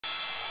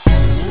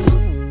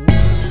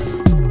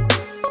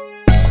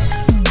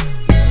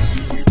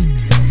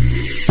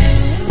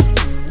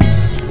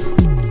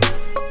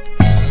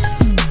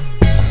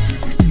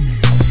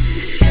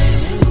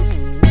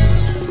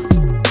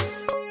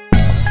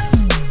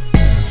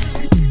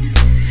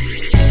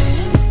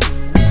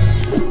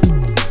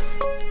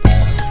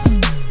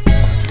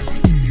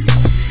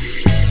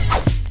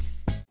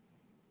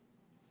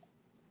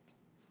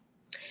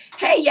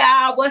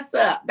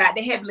up?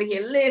 Dr. Heavenly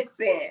here.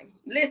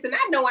 Listen,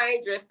 I know I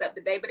ain't dressed up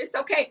today, but it's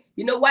okay.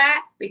 You know why?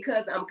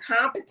 Because I'm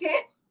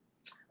competent,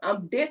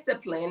 I'm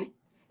disciplined,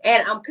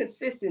 and I'm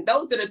consistent.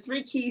 Those are the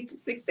 3 keys to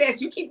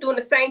success. You keep doing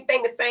the same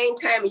thing the same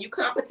time and you're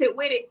competent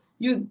with it,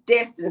 you're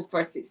destined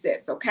for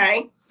success,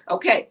 okay?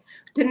 Okay,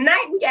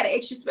 tonight we got an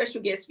extra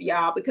special guest for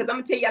y'all because I'm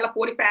gonna tell y'all a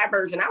 45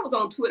 version. I was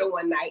on Twitter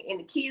one night and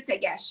the kids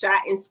had got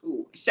shot at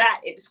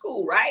the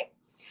school, right?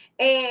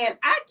 And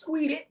I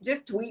tweeted,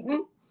 just tweeting,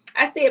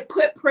 I said,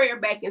 put prayer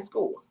back in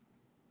school.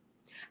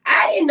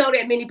 I didn't know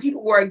that many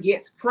people were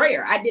against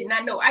prayer. I did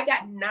not know. I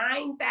got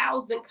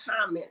 9,000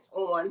 comments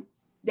on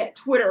that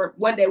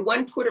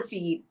one Twitter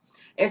feed.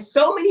 And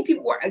so many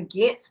people were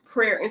against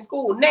prayer in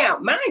school. Now,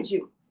 mind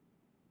you,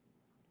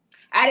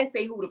 I didn't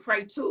say who to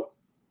pray to.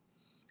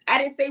 I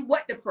didn't say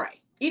what to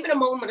pray. Even a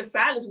moment of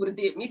silence would have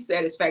did me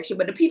satisfaction.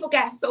 But the people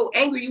got so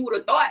angry, you would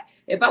have thought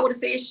if I would have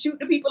said shoot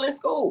the people in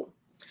school.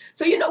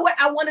 So you know what?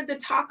 I wanted to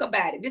talk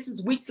about it. This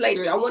is weeks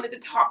later. I wanted to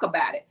talk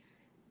about it.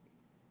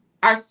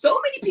 Are so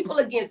many people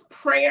against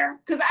prayer?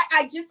 Because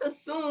I just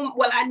assume,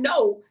 well, I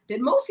know that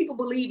most people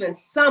believe in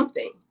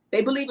something.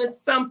 They believe in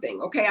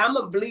something. Okay, I'm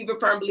a believer,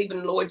 firm believer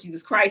in the Lord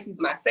Jesus Christ.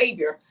 He's my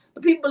savior.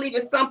 But people believe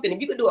in something.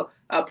 If you could do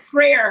a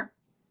prayer,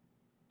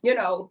 you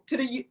know,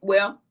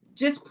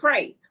 just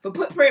pray. But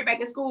put prayer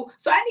back in school.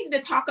 So I needed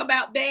to talk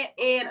about that.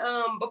 And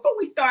before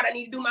we start, I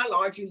need to do my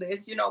laundry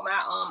list, you know,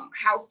 my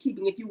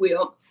housekeeping, if you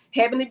will.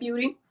 Heavenly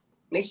Beauty.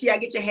 Make sure y'all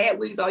get your hat,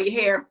 wigs, all your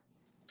hair.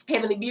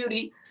 Heavenly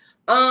Beauty.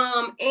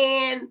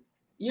 And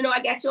you know,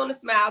 I got you on the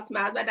Smiles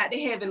by Dr.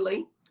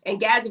 Heavenly. And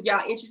guys, if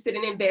y'all interested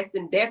in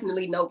investing,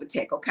 definitely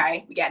Novatech,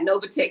 okay? We got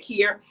Novatech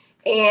here.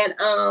 And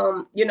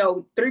you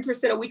know,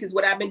 3% a week is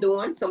what I've been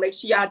doing. So make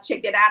sure y'all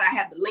check that out. I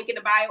have the link in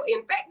the bio.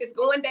 In fact, it's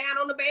going down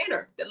on the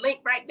banner, the link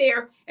right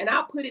there. And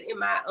I'll put it in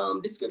my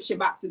description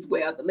box as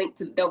well, the link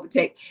to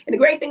Novatech. And the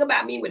great thing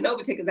about me with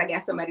Novatech is I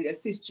got somebody to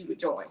assist you to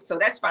join. So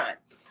that's fine.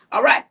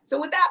 All right. So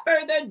without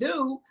further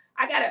ado,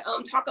 I gotta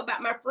talk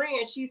about my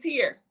friend. She's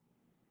here.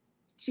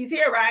 She's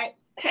here, right?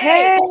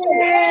 Hey, what's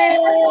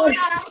going on?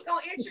 I was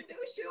gonna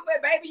introduce you,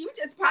 but baby, you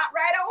just popped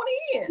right on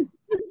in.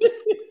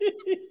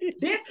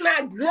 This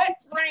my good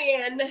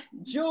friend,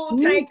 Jewel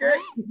Tankard.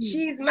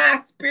 She's my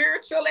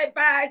spiritual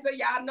advisor.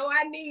 Y'all know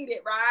I need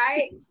it,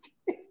 right?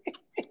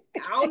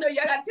 I don't know.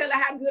 Y'all gotta tell her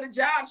how good a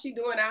job she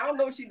doing. I don't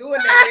know if she's doing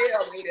that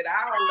well with it.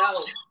 I don't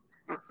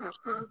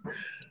know.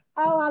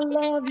 Oh, I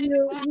love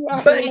you.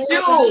 But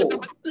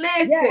Jewel,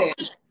 listen.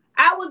 Yes.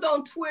 I was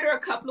on Twitter a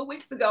couple of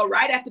weeks ago,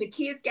 right after the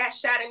kids got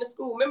shot in the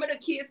school. Remember the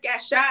kids got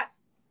shot?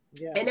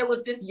 Yeah. And there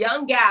was this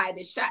young guy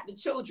that shot the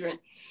children.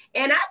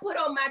 And I put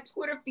on my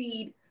Twitter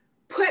feed,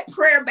 put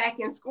prayer back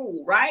in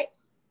school, right?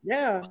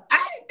 Yeah.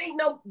 I didn't think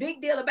no big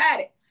deal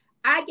about it.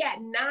 I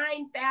got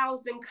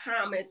 9,000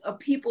 comments of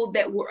people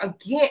that were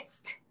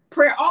against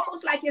prayer,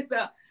 almost like it's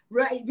a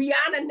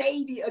Rihanna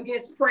Navy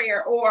against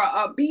prayer or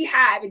a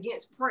beehive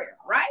against prayer,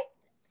 right?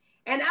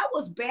 And I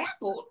was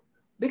baffled.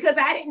 Because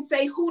I didn't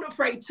say who to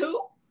pray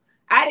to.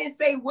 I didn't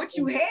say what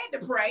you had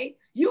to pray.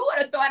 You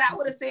would have thought I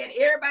would have said,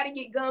 everybody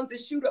get guns and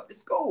shoot up the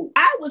school.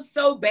 I was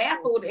so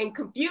baffled and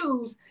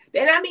confused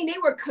that, I mean, they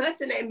were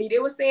cussing at me. They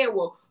were saying,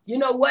 well, you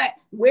know what?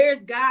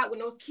 Where's God when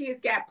those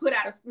kids got put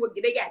out of school?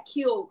 They got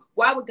killed.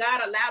 Why would God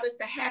allow this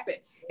to happen?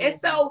 And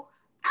so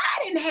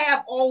I didn't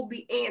have all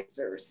the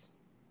answers.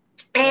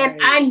 And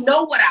I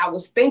know what I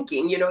was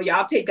thinking. You know,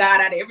 y'all take God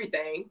out of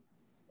everything.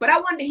 But I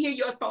wanted to hear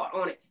your thought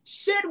on it.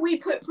 Should we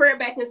put prayer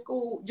back in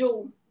school,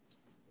 Jewel?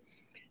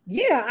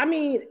 Yeah, I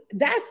mean,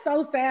 that's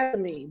so sad to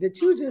me that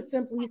you just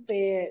simply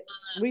said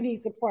we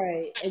need to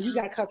pray and you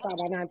got cussed out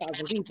by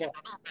 9,000 people.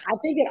 I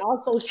think it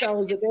also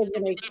shows that there's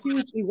been a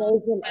huge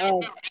erosion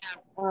of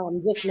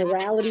just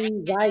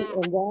morality, right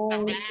and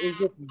wrong is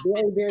just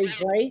very, very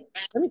gray.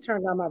 Let me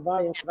turn down my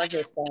volume because I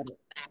get started.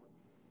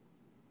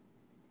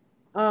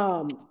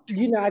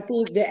 You know, I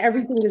think that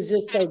everything is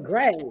just so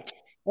gray.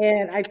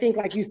 And I think,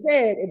 like you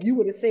said, if you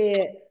would have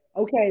said,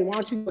 okay, why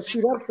don't you go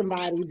shoot up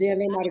somebody, then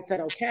they might have said,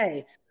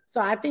 okay.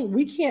 So I think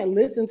we can't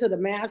listen to the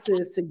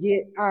masses to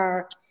get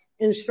our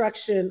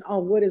instruction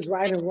on what is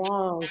right and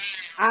wrong.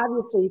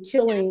 Obviously,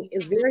 killing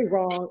is very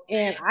wrong.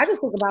 And I just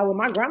think about when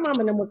my grandmama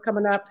and them was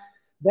coming up,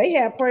 they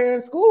had prayer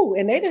in school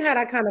and they didn't have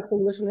that kind of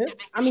foolishness.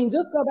 I mean,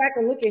 just go back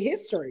and look at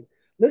history.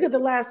 Look at the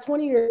last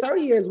 20 years,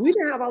 30 years. We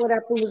didn't have all of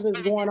that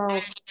foolishness going on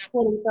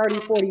 20,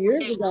 30, 40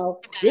 years ago.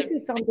 This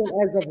is something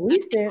as of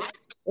recent.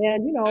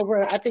 And, you know,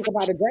 over, I think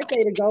about a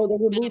decade ago, they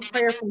removed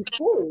prayer from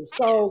schools.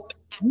 So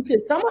you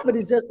can, some of it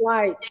is just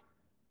like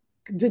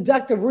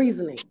deductive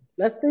reasoning.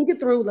 Let's think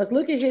it through. Let's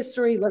look at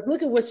history. Let's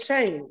look at what's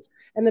changed.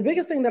 And the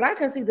biggest thing that I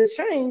can see that's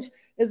changed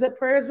is that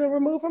prayer has been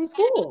removed from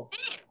school.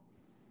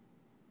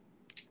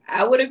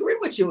 I would agree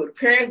with you.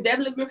 Prayer is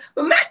definitely,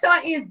 but my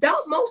thought is,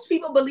 don't most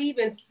people believe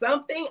in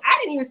something? I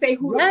didn't even say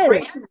who to pray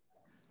to.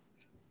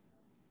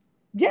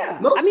 Yeah,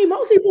 I mean,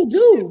 most people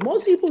do.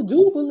 Most people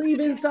do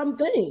believe in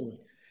something.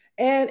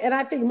 And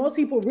I think most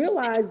people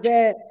realize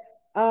that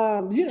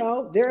You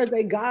know, there is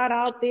a God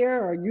out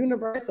there or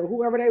universe or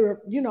whoever they,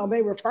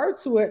 may refer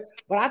to it.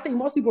 But I think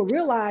most people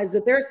realize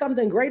that there's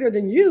something greater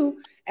than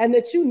you and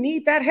that you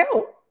need that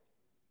help.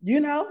 You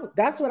know,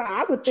 that's what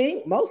I would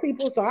think. Most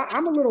people. So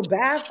I'm a little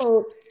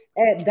baffled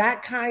at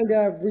that kind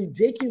of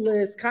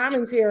ridiculous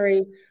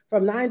commentary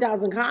from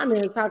 9,000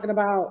 comments talking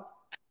about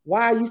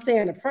why are you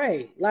saying to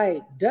pray?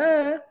 Like,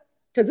 duh.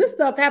 Because this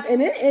stuff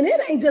happened, and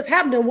it ain't just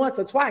happening once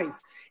or twice.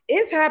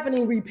 It's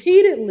happening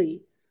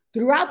repeatedly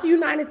throughout the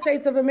United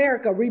States of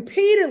America,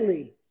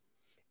 repeatedly.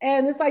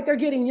 And it's like they're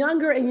getting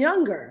younger and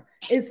younger.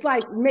 It's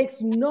like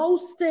makes no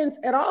sense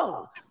at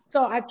all.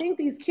 So I think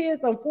these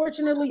kids,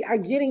 unfortunately, are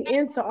getting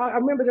into. I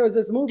remember there was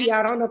this movie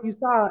out. I don't know if you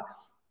saw it,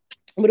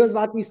 but it was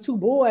about these two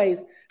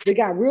boys that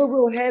got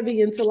real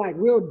heavy into like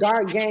real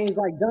dark games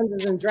like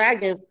Dungeons and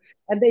Dragons,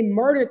 and they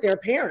murdered their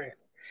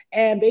parents.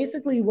 And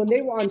basically, when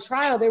they were on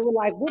trial, they were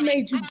like, "What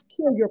made you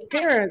kill your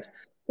parents?"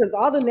 Because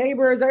all the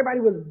neighbors, everybody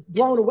was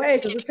blown away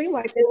because it seemed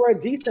like they were a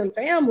decent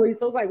family.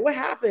 So it's like, what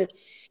happened?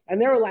 And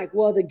they were like,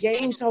 well, the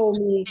game told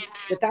me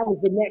that that was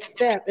the next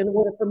step in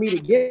order for me to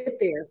get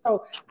there.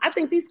 So I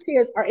think these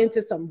kids are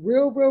into some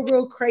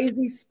real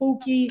crazy,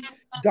 spooky,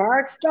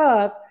 dark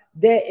stuff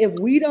that if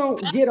we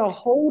don't get a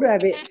hold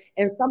of it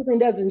and something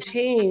doesn't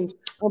change,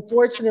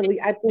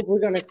 unfortunately, I think we're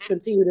going to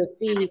continue to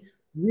see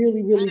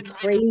really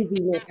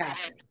craziness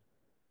happen.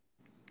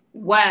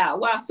 Wow.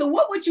 So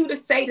what would you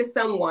say to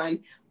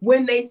someone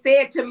when they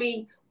said to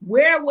me,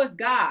 where was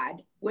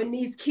God when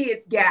these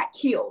kids got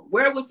killed?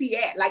 Where was he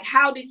at? Like,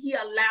 how did he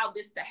allow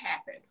this to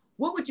happen?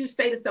 What would you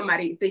say to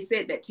somebody if they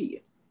said that to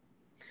you?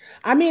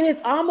 I mean, it's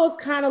almost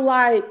kind of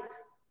like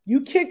you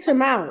kicked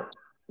him out.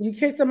 You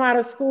kicked him out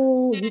of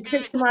school. You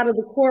kicked him out of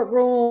the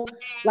courtroom.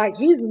 Like,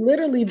 he's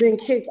literally been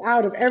kicked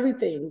out of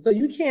everything. So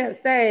you can't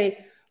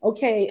say,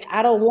 okay,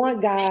 I don't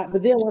want God,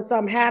 but then when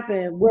something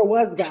happened, where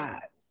was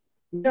God?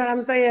 You know what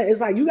I'm saying? It's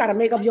like you got to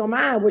make up your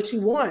mind what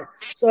you want.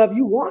 So if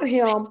you want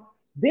him,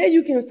 then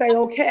you can say,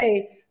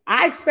 okay,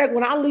 I expect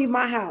when I leave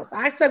my house,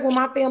 I expect when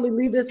my family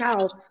leave this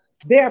house,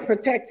 they're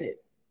protected,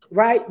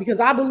 right?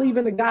 Because I believe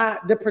in a God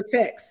that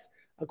protects,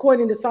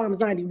 according to Psalms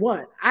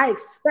 91. I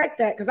expect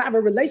that because I have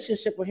a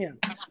relationship with him.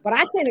 But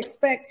I can't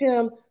expect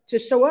him to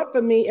show up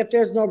for me if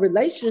there's no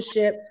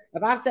relationship.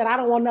 If I've said I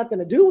don't want nothing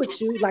to do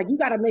with you, like, you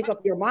got to make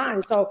up your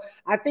mind. So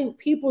I think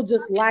people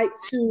just like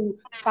to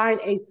find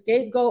a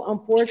scapegoat,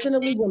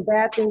 unfortunately, when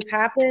bad things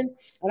happen.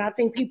 And I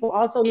think people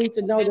also need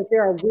to know that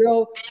there are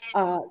real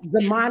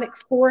demonic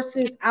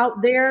forces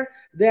out there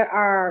that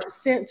are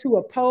sent to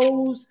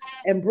oppose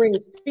and bring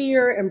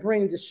fear and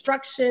bring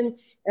destruction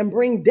and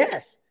bring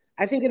death.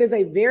 I think it is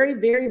a very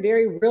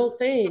real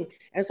thing.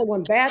 And so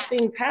when bad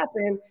things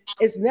happen,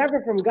 it's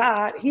never from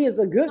God. He is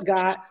a good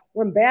God.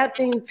 When bad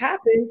things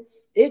happen,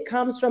 it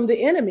comes from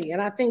the enemy.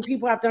 And I think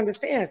people have to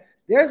understand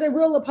there's a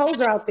real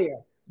opposer out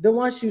there. The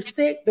wants you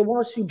sick, the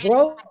wants you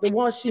broke, the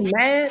wants you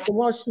mad, the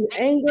wants you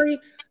angry.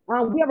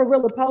 We have a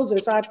real opposer.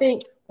 So I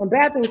think when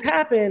bad things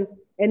happen,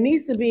 it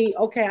needs to be,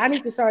 okay, I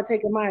need to start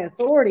taking my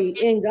authority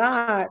in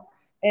God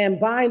and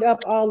bind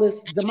up all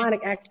this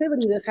demonic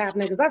activity that's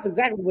happening, because that's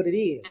exactly what it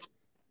is.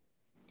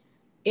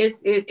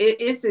 It's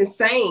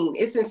insane.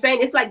 It's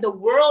insane. It's like the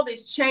world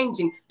is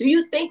changing. Do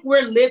you think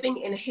we're living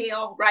in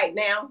hell right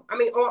now? I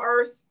mean, on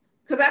earth?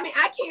 Because I mean,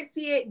 I can't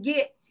see it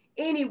get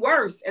any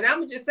worse. And I'm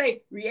gonna just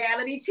say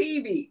reality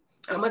TV.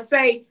 I'm gonna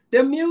say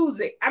the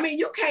music. I mean,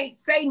 you can't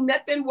say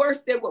nothing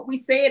worse than what we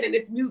saying in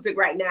this music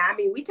right now. I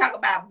mean, we talk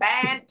about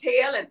bad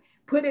tail and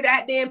put it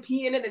out there and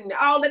peeing it and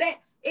all of that.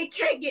 It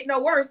can't get no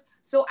worse.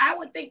 So I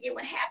would think it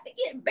would have to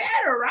get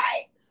better,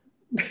 right?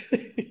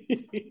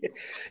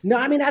 No,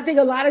 I mean, I think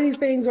a lot of these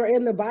things are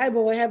in the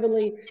Bible.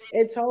 Heavenly,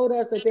 it told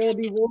us that there would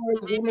be wars,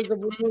 rumors of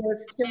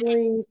wars,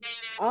 killings,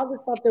 all the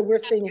stuff that we're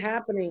seeing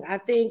happening. I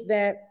think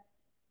that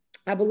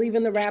I believe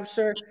in the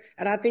rapture,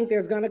 and I think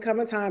there's going to come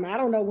a time. I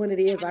don't know when it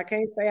is. I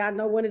can't say I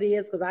know when it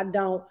is because I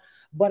don't.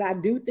 But I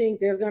do think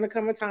there's going to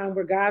come a time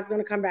where God's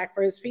going to come back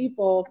for his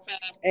people.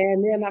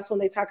 And then that's when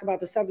they talk about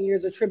the 7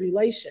 years of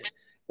tribulation.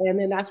 And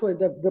then that's where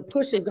the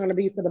push is going to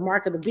be for the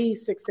mark of the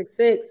beast,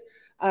 666.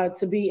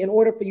 To be in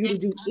order for you to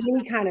do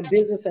any kind of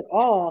business at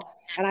all.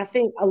 And I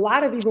think a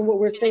lot of even what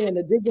we're seeing in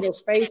the digital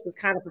space is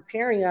kind of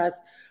preparing us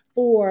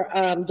for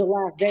the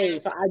last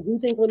days. So I do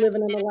think we're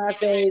living in the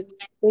last days.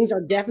 Things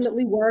are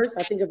definitely worse.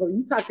 I think if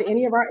you talk to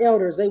any of our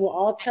elders, they will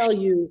all tell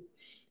you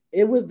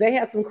they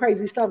had some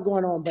crazy stuff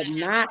going on, but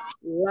not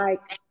like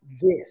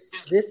this.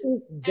 This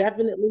is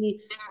definitely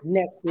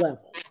next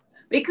level.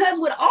 Because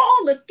with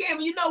all the scam,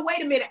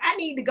 wait a minute, I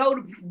need to go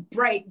to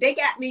break. They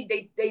got me,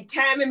 they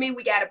timing me.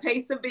 We got to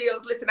pay some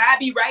bills. Listen, I'll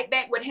be right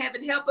back with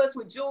Heaven Help Us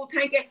with Jewel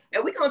Tankard.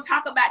 And we're going to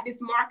talk about this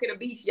mark of the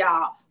beast,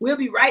 y'all. We'll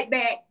be right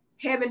back.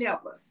 Heaven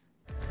Help Us.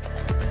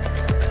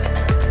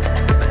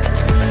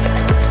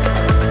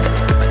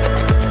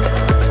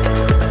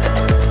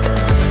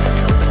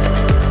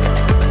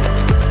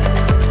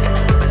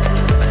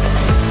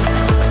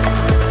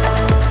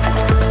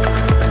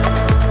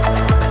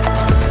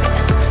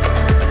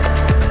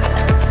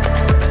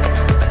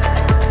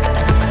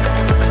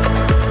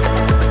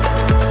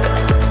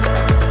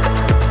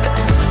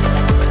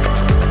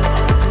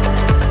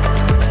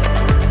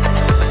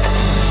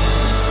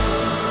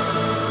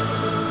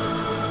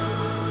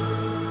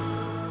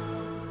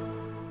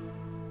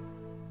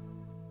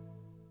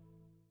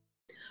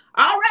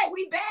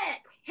 We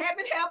back.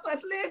 Heaven help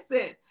us.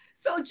 Listen.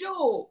 So,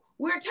 Jewel,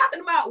 we're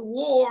talking about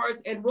wars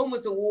and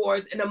rumors of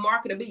wars and the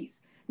mark of the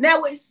beast.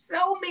 Now, with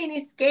so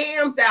many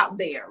scams out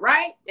there,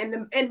 right? And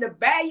the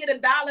value of the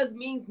dollars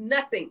means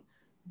nothing.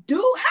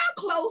 How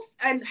close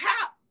and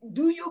how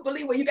do you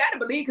believe? Well, you got to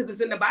believe because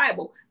it's in the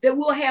Bible that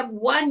we'll have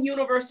one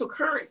universal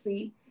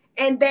currency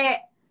and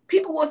that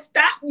people will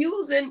stop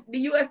using the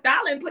US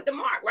dollar and put the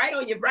mark right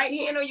on your right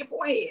hand on your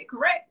forehead,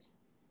 correct?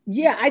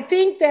 Yeah, I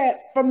think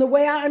that from the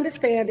way I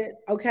understand it,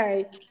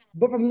 okay,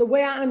 but from the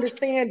way I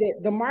understand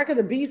it, the mark of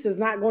the beast is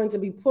not going to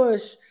be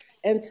pushed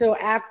until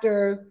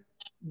after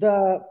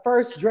the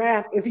first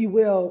draft, if you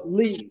will,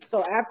 leaves.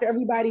 So after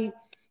everybody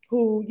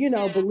who, you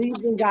know,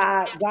 believes in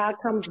God, God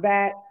comes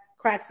back,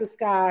 cracks the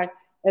sky,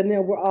 and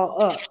then we're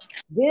all up.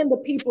 Then the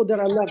people that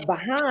are left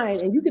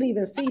behind, and you can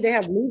even see they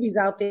have movies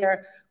out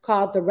there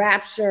called The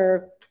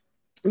Rapture.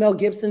 Mel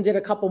Gibson did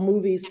a couple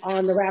movies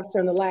on the rapture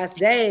in the last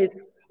days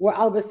where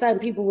all of a sudden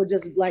people would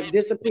just like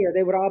disappear.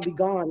 They would all be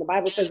gone. The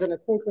Bible says in a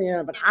twinkling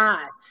of an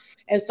eye.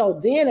 And so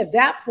then at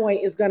that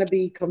point, it's going to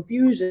be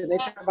confusion. They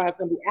talk about it's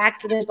going to be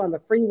accidents on the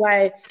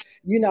freeway.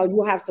 You know,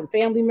 you'll have some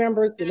family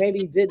members who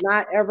maybe did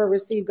not ever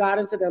receive God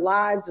into their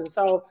lives. And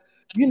so,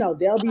 you know,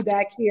 they'll be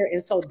back here.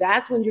 And so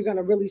that's when you're going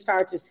to really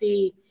start to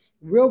see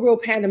real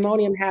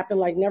pandemonium happen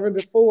like never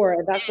before.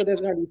 And that's where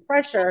there's going to be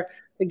pressure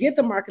to get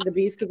the mark of the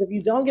beast. Because if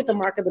you don't get the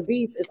mark of the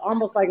beast, it's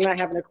almost like not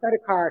having a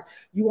credit card.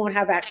 You won't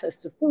have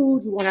access to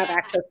food. You won't have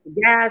access to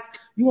gas.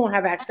 You won't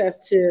have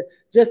access to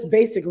just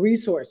basic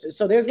resources.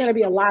 So there's going to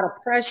be a lot of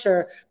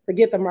pressure to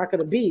get the mark of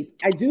the beast.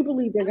 I do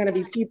believe there are going to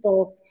be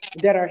people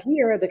that are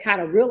here that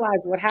kind of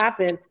realize what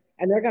happened,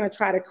 and they're going to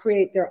try to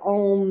create their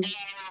own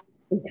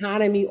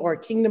economy or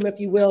kingdom, if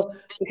you will,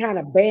 to kind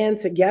of band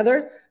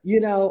together,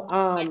 you know,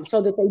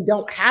 so that they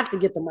don't have to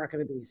get the mark of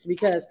the beast.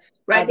 Because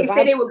right, they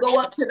said they would go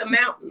up to the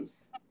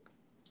mountains.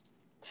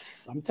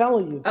 I'm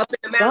telling you, up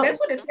in the mountains. That's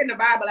what it's in the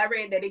Bible. I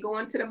read that they go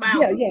into the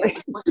mountains.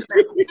 Yeah.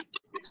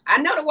 I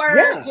know the word.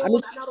 Yeah,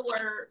 Jewel, I know the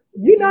word.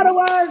 You know the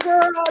word,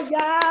 girl.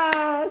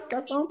 Yes,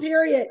 that's on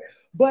period.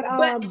 But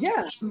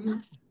yeah. Mm-hmm.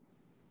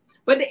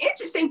 But the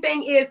interesting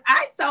thing is,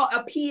 I saw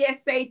a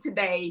PSA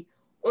today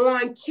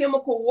on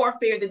chemical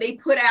warfare that they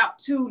put out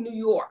to New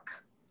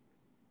York.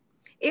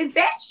 Is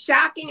that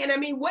shocking? And I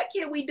mean, what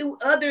can we do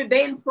other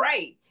than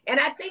pray? And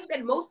I think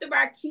that most of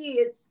our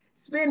kids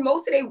spend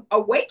most of their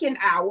awakened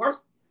hour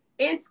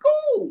in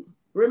school.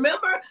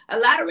 Remember, a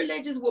lot of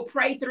religions will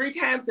pray 3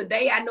 times a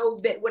day. I know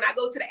that when I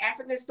go to the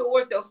African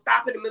stores, they'll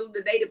stop in the middle of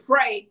the day to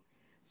pray.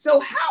 So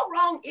how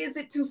wrong is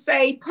it to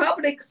say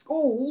public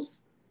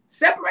schools,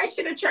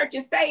 separation of church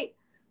and state,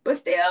 but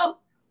still,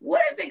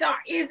 what is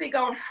it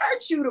going to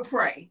hurt you to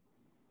pray?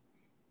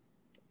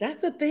 That's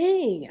the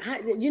thing.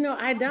 I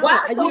don't.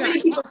 Why are so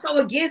many people so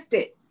against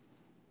it?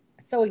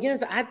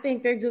 I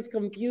think they're just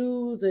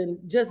confused and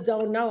just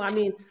don't know. I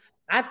mean,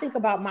 I think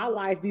about my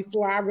life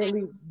before I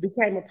really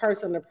became a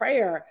person of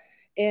prayer,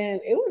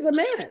 and it was a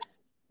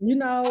mess. You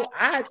know,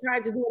 I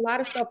tried to do a lot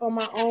of stuff on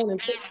my own and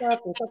put stuff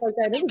and stuff like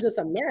that. It was just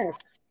a mess.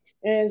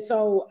 And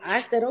so I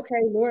said,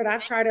 okay, Lord,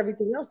 I've tried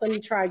everything else. Let me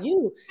try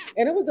you.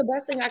 And it was the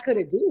best thing I could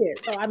have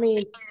did. So, I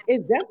mean,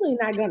 it's definitely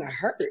not going to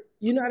hurt.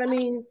 You know what I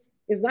mean?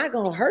 It's not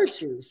going to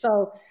hurt you.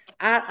 So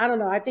I don't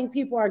know. I think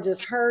people are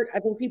just hurt. I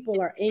think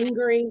people are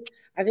angry.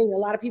 I think a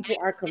lot of people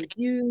are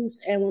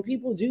confused. And when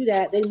people do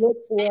that, they look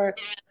for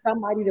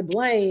somebody to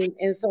blame.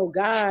 And so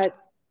God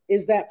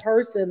is that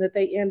person that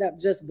they end up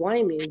just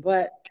blaming.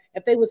 But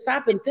if they would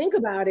stop and think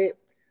about it,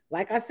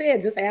 like I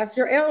said, just ask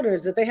your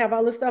elders that they have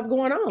all this stuff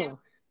going on.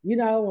 You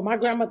know, well, my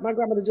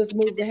grandmother just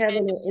moved to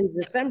heaven in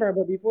December,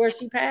 but before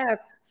she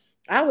passed,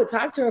 I would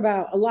talk to her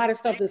about a lot of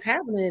stuff that's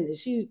happening.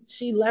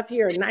 She left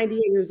here at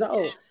 98 years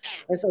old.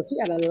 And so she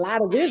had a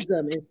lot of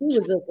wisdom. And she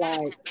was just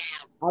like,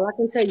 all I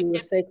can tell you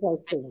is stay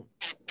close to him.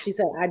 She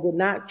said, I did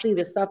not see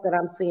the stuff that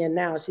I'm seeing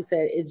now. She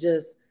said, it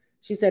just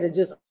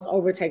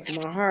overtakes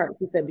my heart.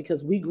 She said,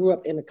 because we grew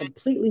up in a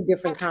completely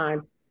different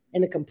time,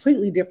 in a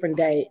completely different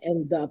day.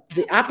 And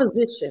the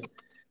opposition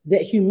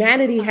that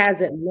humanity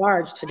has at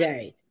large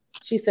today,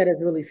 she said,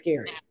 is really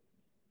scary.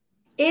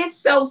 It's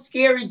so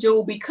scary,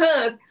 Jewel,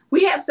 because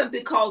we have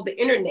something called the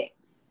internet.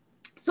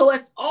 So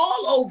it's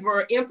all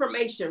over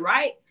information,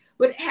 right?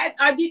 But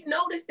have you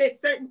noticed that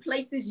certain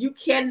places you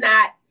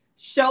cannot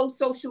show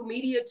social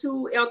media to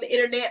on the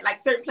internet, like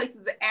certain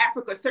places of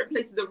Africa, certain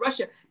places of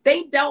Russia?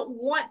 They don't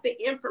want the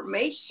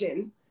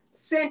information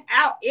sent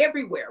out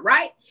everywhere,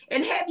 right?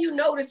 And have you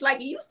noticed,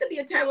 like it used to be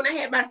a time when I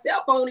had my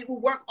cell phone, it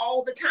would work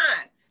all the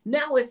time.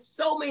 Now it's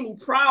so many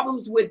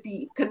problems with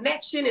the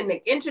connection and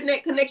the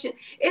internet connection.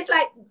 It's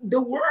like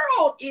the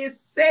world is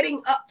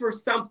setting up for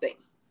something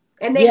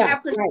and they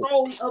have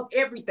control of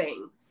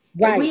everything.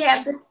 Right. And we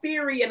have the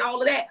theory and all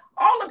of that.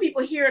 All the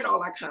people hearing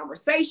all our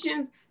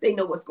conversations, they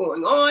know what's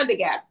going on. They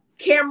got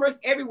cameras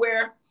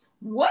everywhere.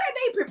 What are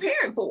they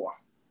preparing for?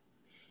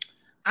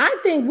 I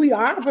think we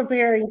are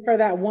preparing for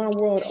that one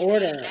world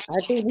order.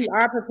 I think we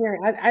are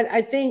preparing.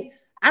 I think,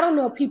 I don't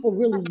know if people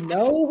really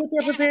know what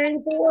they're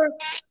preparing for,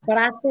 but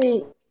I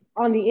think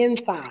on the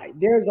inside.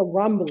 There's a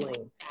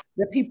rumbling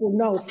that people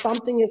know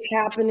something is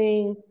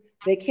happening.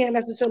 They can't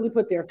necessarily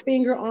put their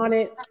finger on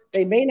it.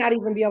 They may not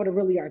even be able to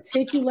really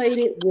articulate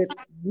it with,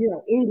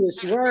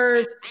 English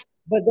words,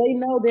 but they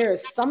know there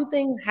is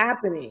something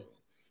happening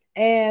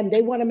and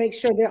they want to make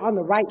sure they're on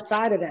the right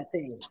side of that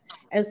thing.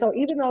 And so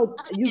even though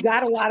you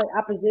got a lot of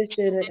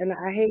opposition, and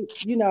I hate,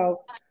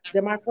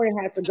 that my friend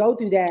had to go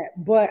through that,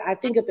 but I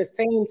think at the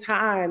same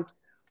time,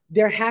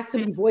 there has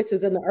to be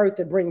voices in the earth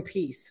that bring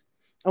peace.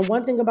 And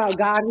one thing about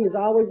God, he is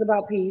always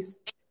about peace.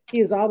 He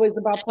is always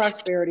about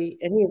prosperity,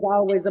 and he is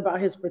always about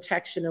his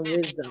protection and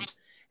wisdom.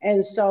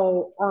 And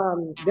so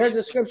there's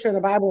a scripture in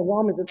the Bible in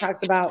Romans that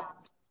talks about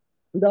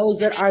those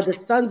that are the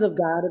sons of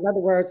God. In other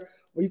words,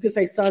 or you could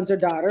say sons or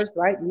daughters,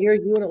 right? Near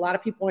you, and a lot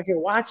of people on here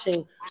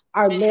watching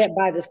are led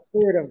by the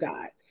Spirit of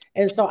God.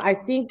 And so I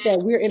think that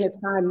we're in a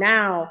time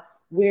now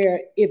where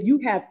if you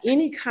have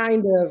any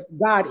kind of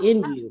God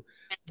in you,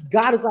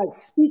 God is like,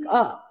 speak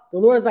up. The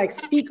Lord is like,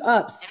 speak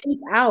up, speak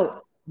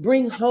out,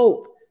 bring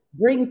hope,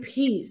 bring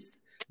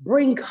peace,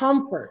 bring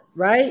comfort,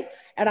 right?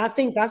 And I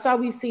think that's why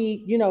we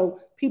see,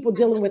 people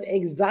dealing with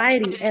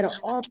anxiety at an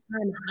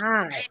all-time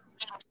high.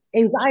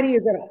 Anxiety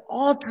is at an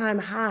all-time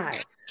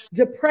high.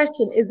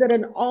 Depression is at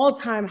an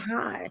all-time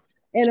high.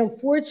 And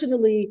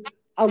unfortunately,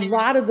 a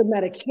lot of the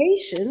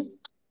medication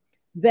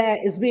that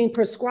is being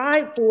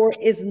prescribed for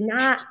is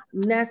not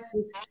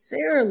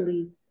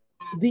necessarily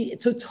the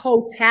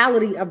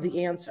totality of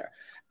the answer.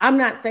 I'm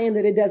not saying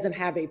that it doesn't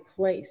have a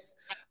place,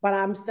 but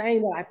I'm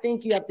saying that I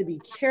think you have to be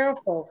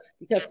careful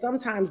because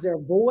sometimes there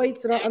are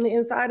voids that are on the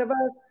inside of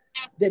us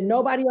that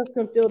nobody else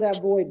can fill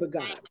that void but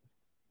God.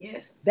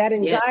 Yes. That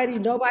anxiety,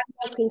 yes. Nobody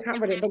else can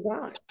comfort it but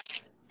God.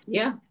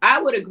 Yeah,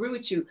 I would agree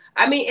with you.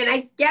 I mean, and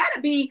it's got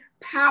to be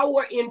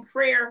power in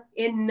prayer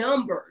in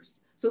numbers.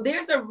 So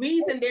there's a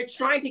reason they're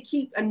trying to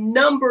keep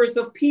numbers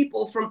of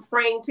people from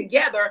praying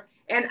together.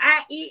 And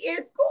i.e.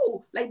 in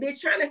school, like they're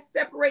trying to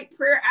separate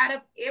prayer out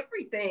of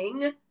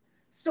everything.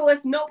 So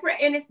it's no prayer.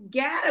 And it's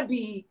gotta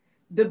be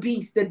the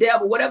beast, the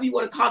devil, whatever you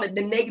want to call it,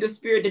 the negative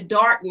spirit, the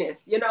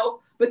darkness,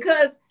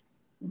 because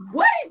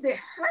what is it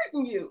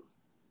hurting you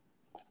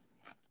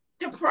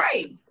to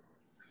pray?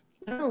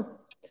 No,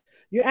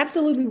 you're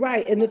absolutely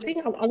right. And the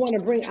thing I want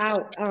to bring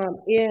out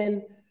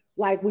in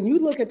like when you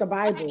look at the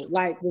Bible,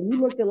 like when you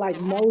looked at like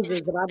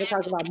Moses, the Bible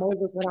talks about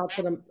Moses went out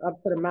up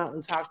to the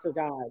mountain, talked to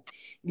God.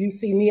 You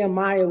see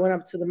Nehemiah went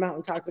up to the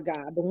mountain, talked to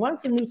God. But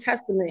once the New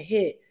Testament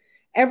hit,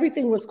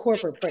 everything was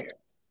corporate prayer.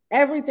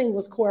 Everything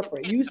was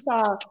corporate. You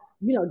saw,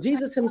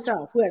 Jesus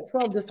himself, who had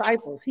 12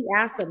 disciples, he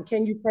asked them,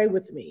 can you pray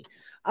with me?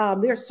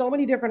 There's so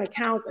many different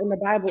accounts in the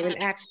Bible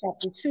in Acts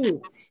chapter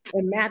 2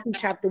 and Matthew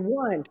chapter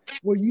 1,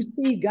 where you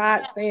see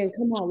God saying,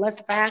 come on, let's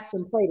fast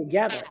and pray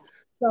together.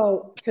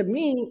 So to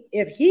me,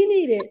 if he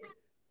needed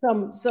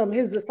some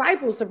his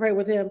disciples to pray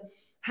with him,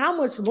 how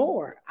much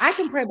more? I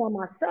can pray by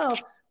myself,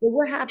 but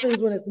what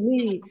happens when it's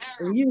me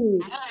and you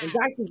and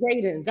Dr.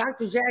 Jada and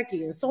Dr.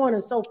 Jackie and so on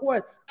and so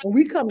forth, when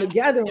we come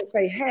together and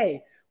say,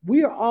 hey,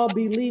 we are all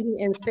believing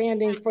and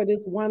standing for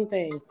this one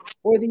thing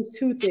or these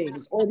two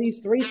things or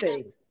these three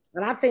things.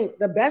 And I think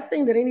the best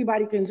thing that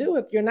anybody can do,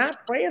 if you're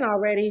not praying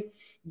already,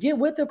 get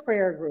with a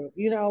prayer group,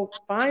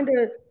 find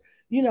a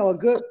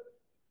good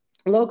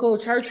local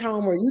church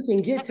home where you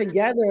can get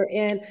together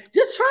and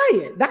just try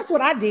it. That's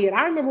what I did.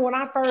 I remember when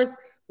I first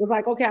was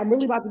like, okay, I'm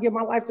really about to give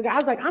my life to God. I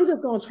was like, I'm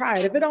just going to try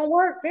it. If it don't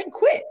work, then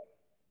quit.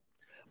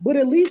 But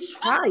at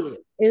least try it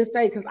and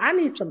say, because I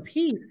need some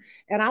peace.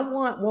 And I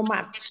want, when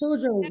my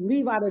children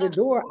leave out of the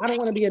door, I don't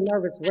want to be a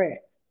nervous wreck.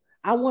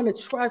 I want to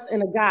trust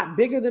in a God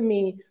bigger than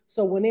me.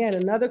 So when they're in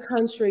another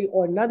country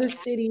or another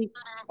city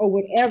or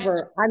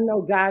whatever, I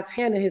know God's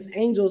hand and his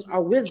angels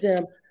are with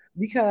them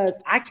because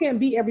I can't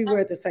be everywhere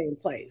at the same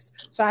place.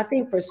 So I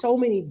think for so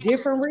many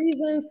different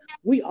reasons,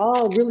 we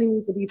all really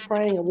need to be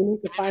praying and we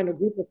need to find a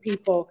group of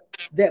people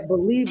that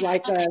believe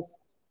like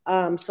us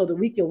so that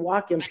we can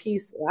walk in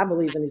peace, I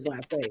believe, in these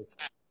last days.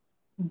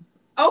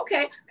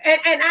 Okay. And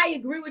I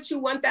agree with you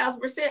 1000%.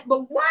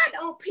 But why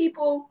don't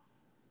people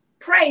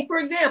pray? For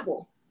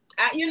example,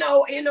 I'm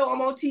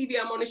on TV,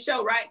 I'm on the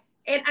show, right?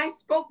 And I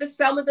spoke to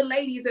some of the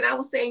ladies and I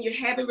was saying, you're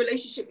having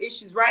relationship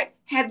issues, right?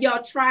 Have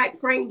y'all tried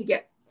praying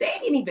together? They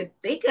didn't even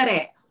think of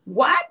that.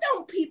 Why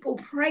don't people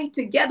pray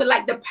together?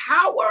 Like the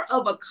power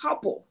of a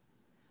couple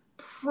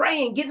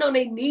praying, getting on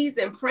their knees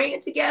and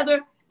praying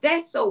together.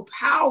 That's so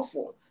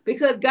powerful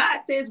because God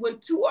says when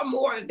two or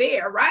more are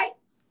there, right?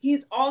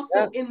 He's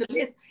also in the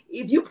midst.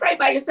 If you pray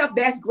by yourself,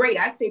 that's great.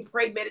 I say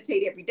pray,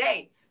 meditate every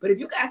day. But if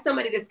you got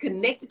somebody that's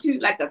connected to you,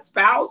 like a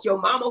spouse, your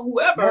mama,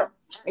 whoever,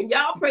 and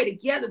y'all pray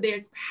together,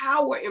 there's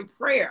power in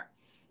prayer.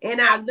 And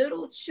our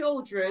little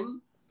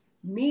children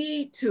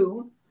need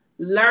to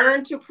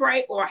learn to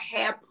pray or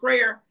have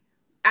prayer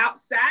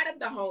outside of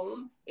the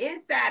home,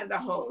 inside of the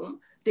home.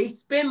 They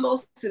spend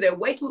most of their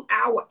waking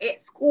hour at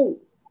school,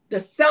 the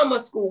summer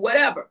school,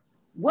 whatever.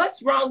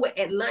 What's wrong with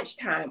at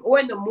lunchtime or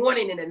in the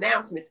morning in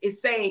announcements is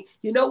saying,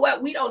 you know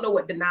what? We don't know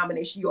what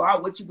denomination you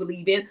are, what you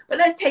believe in, but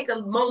let's take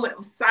a moment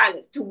of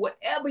silence to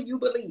whatever you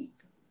believe.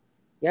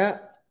 Yeah.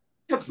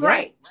 to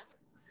pray. Yep.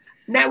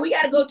 Now we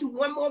got to go to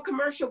one more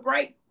commercial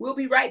break. We'll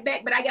be right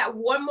back, but I got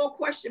one more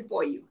question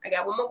for you. I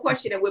got one more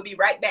question and we'll be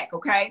right back,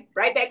 okay?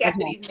 Right back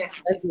after these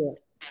messages.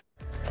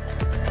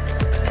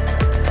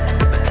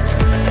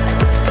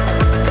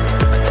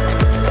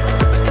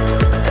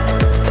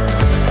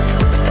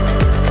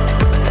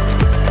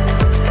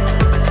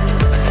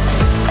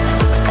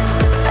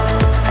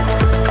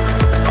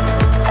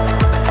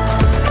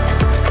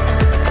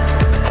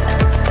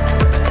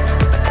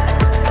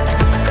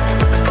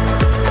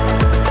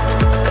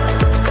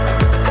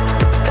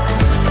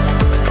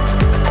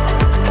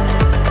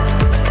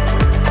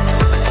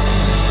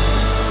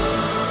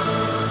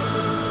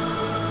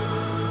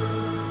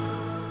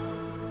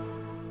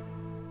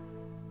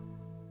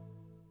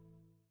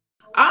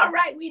 All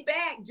right, we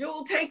back.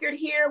 Jewel Tankard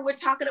here. We're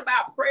talking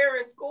about prayer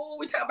in school.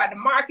 We talk about the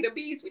mark of the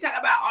beast. We talk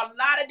about a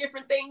lot of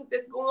different things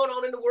that's going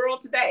on in the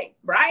world today,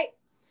 right?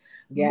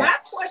 Yes. My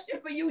question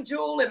for you,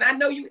 Jewel, and I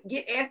know you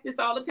get asked this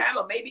all the time,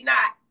 or maybe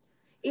not,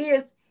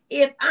 is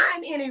if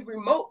I'm in a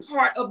remote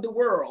part of the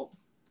world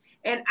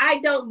and I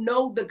don't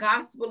know the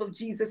gospel of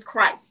Jesus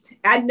Christ,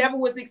 I never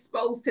was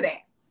exposed to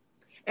that.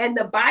 And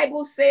the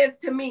Bible says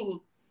to me,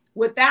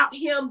 without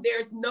him,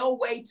 there's no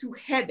way to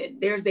heaven.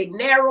 There's a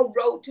narrow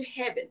road to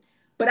heaven.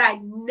 But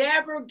I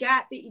never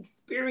got the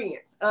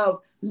experience of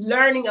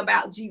learning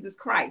about Jesus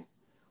Christ.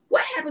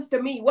 What happens to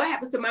me? What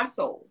happens to my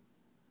soul?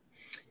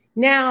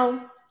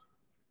 Now,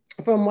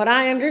 from what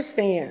I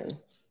understand,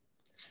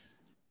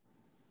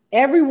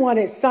 everyone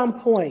at some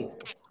point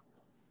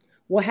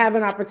will have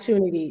an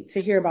opportunity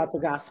to hear about the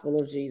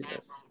gospel of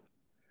Jesus.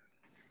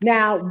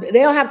 Now,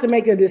 they'll have to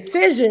make a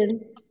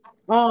decision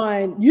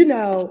on,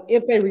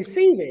 if they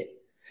receive it.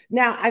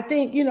 Now, I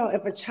think,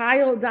 if a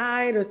child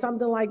died or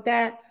something like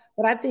that,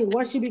 but I think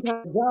once you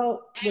become an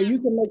adult, where you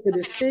can make the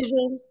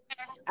decision,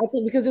 I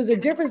think because there's a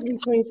difference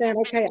between saying,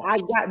 okay, I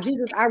got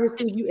Jesus, I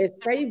receive you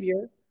as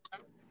Savior,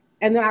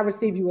 and then I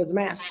receive you as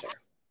Master.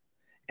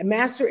 And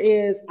Master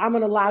is, I'm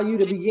going to allow you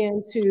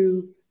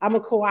to I'm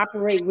going to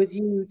cooperate with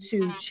you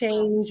to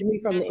change me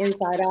from the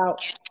inside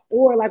out.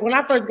 Or like when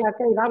I first got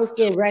saved, I was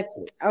still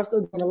wretched. I was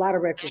still doing a lot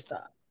of wretched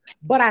stuff.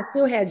 But I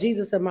still had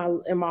Jesus in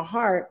my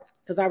heart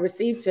because I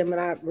received him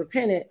and I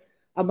repented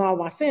of all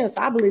my sins.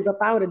 So I believe if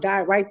I would have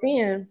died right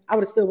then, I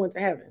would have still went to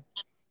heaven.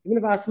 Even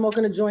if I was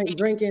smoking a joint,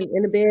 drinking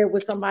in the bed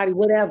with somebody,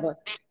 whatever.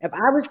 If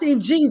I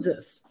received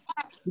Jesus,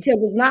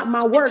 because it's not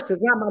my works,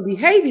 it's not my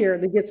behavior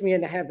that gets me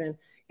into heaven,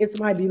 it's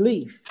my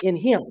belief in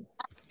him.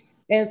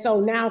 And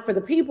so now for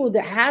the people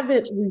that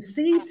haven't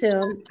received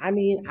him,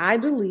 I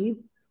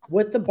believe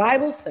what the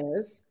Bible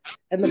says.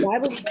 And the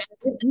Bible says,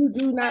 if you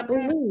do not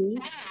believe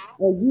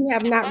or you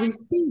have not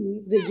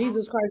received that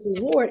Jesus Christ is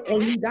Lord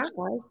and you die,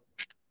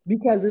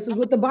 because this is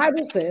what the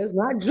Bible says,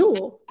 not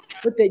Jewel,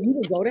 but that you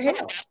will go to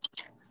hell.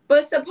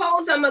 But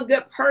suppose I'm a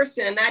good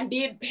person and I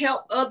did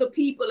help other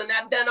people and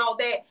I've done all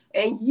that,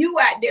 and you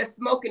out there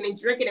smoking and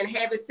drinking and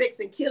having sex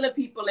and killing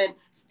people and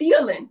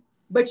stealing,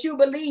 but you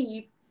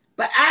believe,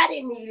 but I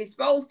didn't get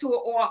exposed to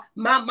it, or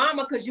my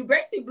mama, because you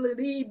basically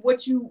believe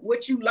what you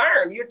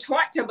learn. You're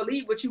taught to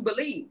believe what you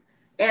believe.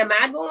 Am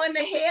I going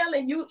to hell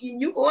and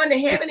you going to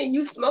heaven and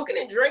you smoking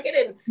and drinking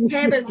and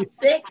having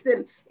sex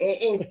and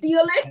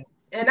stealing?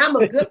 And I'm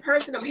a good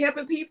person, I'm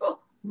helping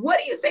people. What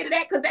do you say to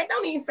that? Because that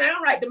don't even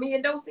sound right to me.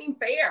 It don't seem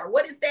fair.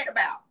 What is that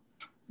about?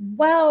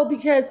 Well,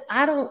 because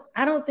I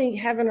don't think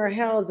heaven or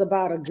hell is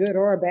about a good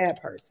or a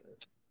bad person.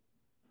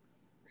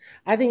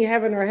 I think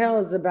heaven or hell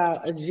is about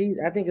I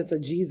think it's a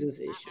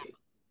Jesus issue.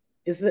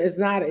 It's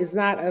not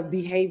a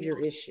behavior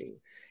issue.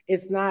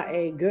 It's not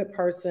a good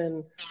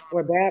person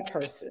or bad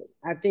person.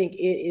 I think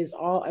it is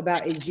all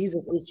about a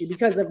Jesus issue.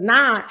 Because if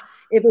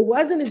it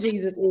wasn't a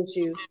Jesus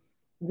issue,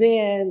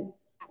 then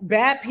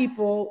bad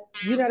people,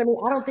 you know what I mean?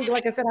 I don't think,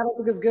 like I said, I don't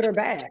think it's good or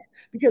bad,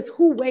 because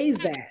who weighs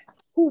that?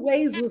 Who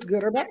weighs what's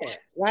good or bad,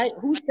 right?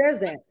 Who says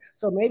that?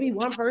 So maybe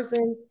one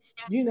person,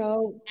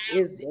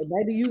 is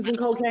maybe using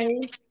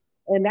cocaine,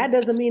 and that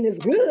doesn't mean it's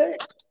good.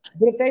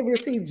 But if they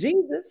receive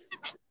Jesus,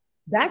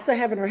 that's a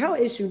heaven or hell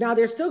issue. Now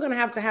they're still going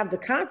to have the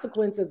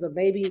consequences of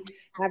maybe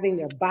having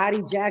their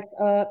body jacked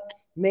up,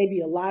 maybe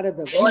a lot of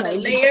the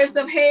layers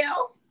of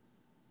hell.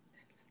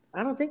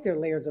 I don't think they're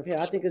layers of hell.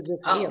 I think it's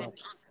just hell.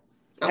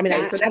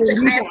 Okay, so that's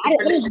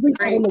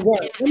in the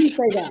word. Let me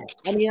say that.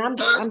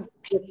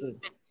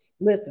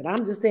 Listen,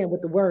 I'm just saying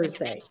what the words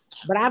say.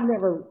 But I've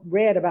never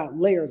read about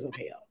layers of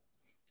hell.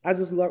 I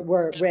just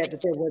read that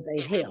there was a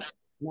hell.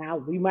 Now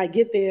we might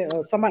get there,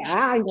 or somebody,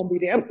 I ain't gonna be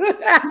there.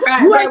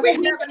 Right, we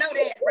never know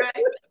that,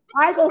 right?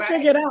 I ain't gonna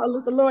figure it out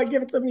unless the Lord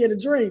give it to me in a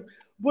dream.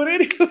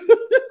 But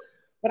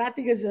but I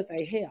think it's just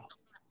a hell.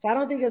 So I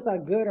don't think it's a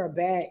good or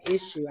bad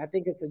issue. I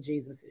think it's a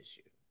Jesus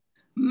issue.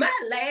 My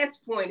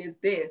last point is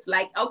this,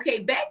 okay,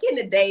 back in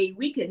the day,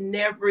 we could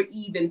never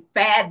even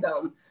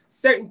fathom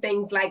certain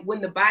things, like when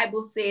the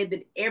Bible said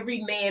that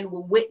every man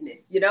will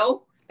witness,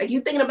 like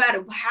you thinking about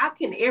it, how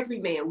can every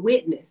man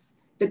witness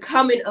the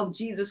coming of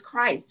Jesus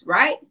Christ,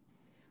 right?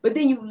 But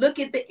then you look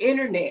at the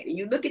internet and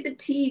you look at the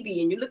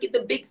TV and you look at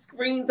the big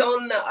screens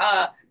on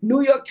the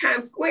New York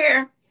Times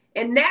Square,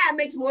 And now it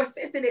makes more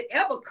sense than it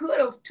ever could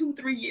have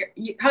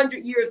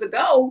 200-300 years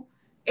ago.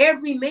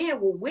 Every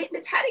man will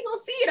witness. How they gonna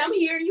see it? I'm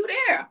here, you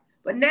there.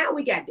 But now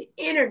we got the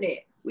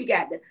internet.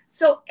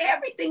 So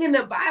everything in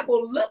the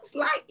Bible looks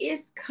like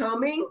it's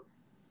coming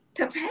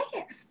to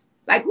pass.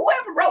 Like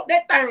whoever wrote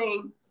that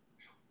thing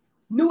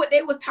knew what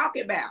they was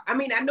talking about. I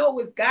mean, I know it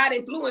was God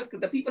influenced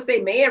because the people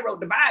say man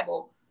wrote the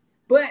Bible,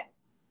 but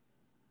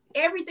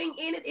everything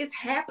in it is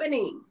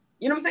happening.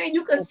 You know what I'm saying?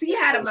 You can see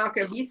how the mark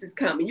of the beast is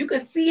coming. You can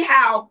see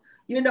how,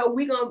 we're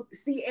going to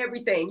see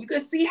everything. You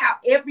can see how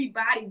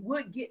everybody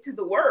would get to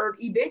the word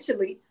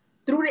eventually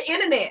through the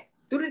internet,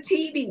 through the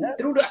TV,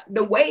 through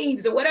the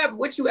waves or whatever,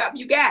 what you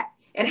got,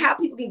 and how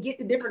people can get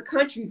to different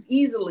countries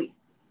easily.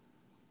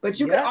 But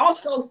you can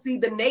also see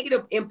the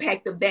negative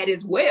impact of that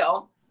as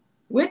well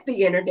with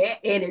the internet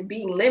and it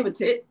being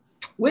limited,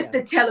 with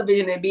the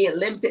television and being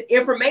limited.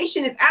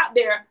 Information is out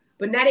there,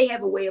 but now they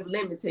have a way of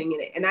limiting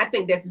it. And I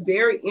think that's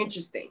very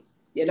interesting,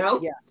 Yeah. No,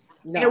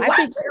 and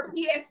why did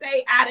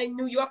PSA out in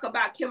New York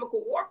about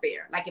chemical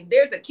warfare? Like if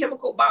there's a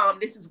chemical bomb,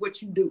 this is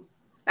what you do.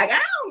 Like, I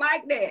don't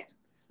like that.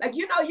 Like,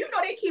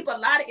 they keep a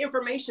lot of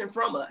information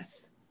from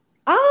us.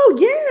 Oh,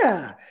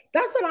 yeah.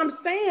 That's what I'm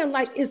saying.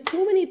 Like, it's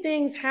too many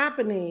things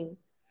happening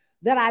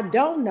that I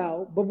don't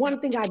know. But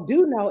one thing I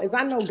do know is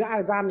I know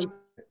God is omnipresent.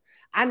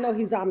 I know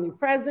he's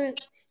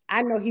omnipresent.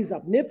 I know he's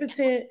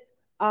omnipotent.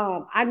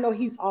 I know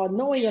he's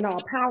all-knowing and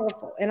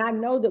all-powerful. And I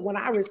know that when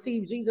I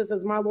received Jesus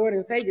as my Lord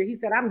and Savior, he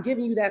said, I'm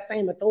giving you that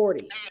same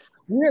authority.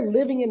 We're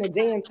living in a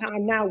day and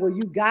time now where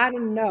you got to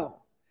know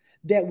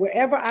that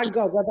wherever I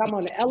go, whether I'm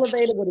on the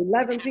elevator with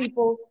 11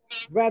 people,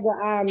 whether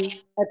I'm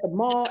at the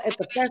mall, at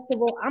the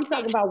festival, I'm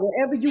talking about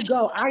wherever you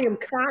go, I am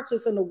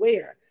conscious and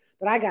aware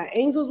that I got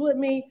angels with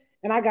me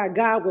and I got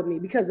God with me.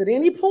 Because at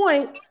any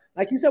point,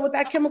 like you said, with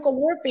that chemical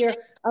warfare,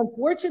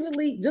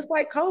 unfortunately, just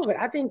like COVID,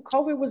 I think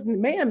COVID was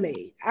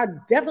man-made. I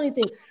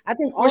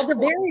think all the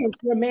variants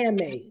were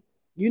man-made.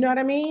 You know what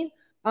I mean?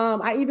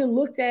 I even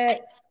looked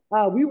at,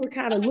 we were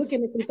kind of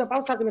looking at some stuff. I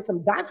was talking to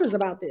some doctors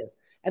about this,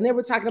 and they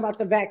were talking about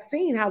the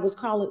vaccine, how it was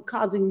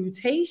causing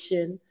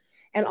mutation.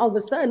 And all of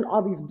a sudden,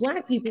 all these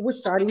Black people were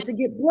starting to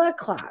get blood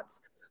clots.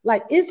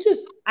 Like, it's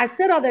just, I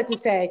said all that to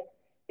say,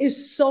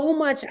 it's so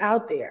much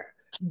out there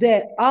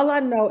that all I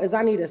know is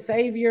I need a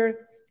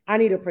savior. I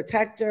need a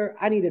protector.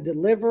 I need a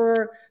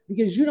deliverer,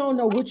 because you don't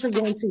know what you're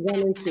going to run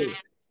into.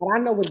 But I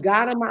know with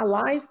God in my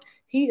life,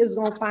 he is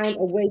going to find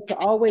a way to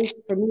always,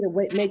 for me to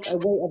make a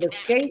way of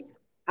escape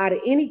out of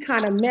any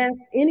kind of mess,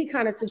 any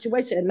kind of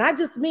situation. And not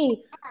just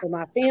me, but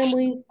my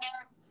family,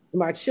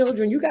 my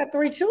children. You got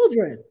 3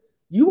 children.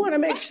 You want to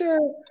make sure,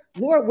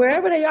 Lord,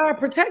 wherever they are,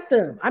 protect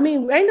them. I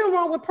mean, ain't nothing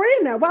wrong with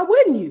praying that. Why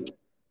wouldn't you?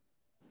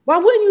 Why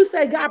wouldn't you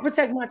say, God,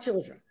 protect my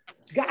children?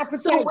 God,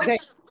 protect them.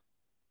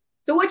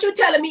 So what you're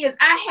telling me is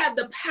I have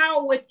the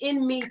power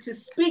within me to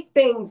speak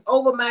things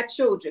over my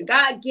children.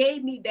 God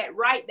gave me that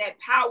right, that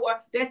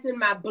power that's in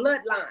my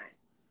bloodline,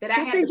 that I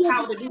have the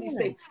power to do these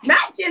things.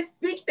 Not just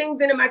speak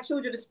things into my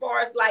children as far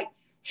as like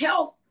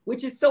health,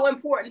 which is so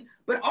important,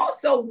 but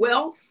also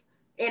wealth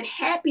and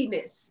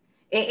happiness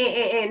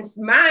and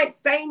mind,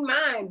 sane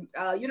mind,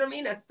 you know what I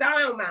mean? A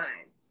sound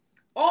mind.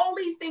 All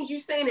these things you're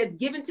saying is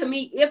given to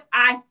me if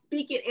I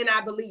speak it and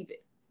I believe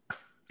it.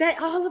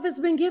 That all of it's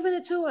been given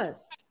it to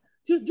us.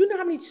 Do you know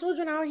how many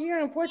children out here,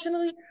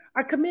 unfortunately,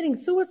 are committing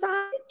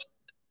suicide?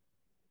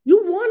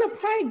 You want to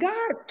pray,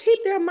 God, keep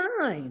their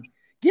mind.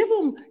 Give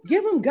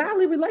them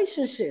godly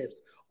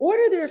relationships.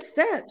 Order their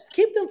steps.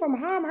 Keep them from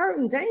harm, hurt,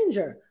 and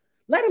danger.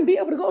 Let them be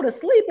able to go to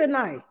sleep at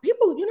night.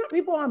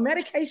 People on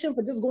medication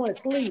for just going to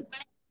sleep.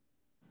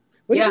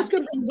 But there's a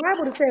scripture in the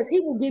Bible that says he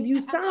will give you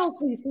sound,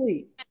 sweet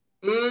sleep.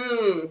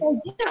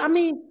 So, yeah, I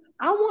mean,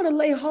 I want to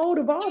lay hold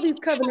of all these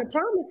covenant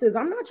promises.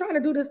 I'm not trying to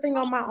do this thing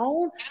on my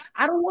own.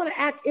 I don't want to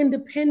act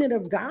independent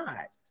of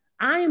God.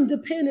 I am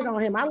dependent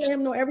on him. I let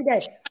him know every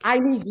day, I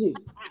need you.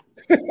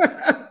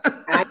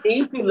 I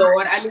need you,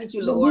 Lord. I need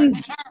you, Lord.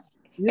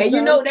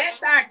 And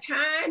that's our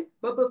time.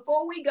 But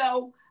before we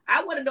go,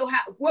 I want to know how.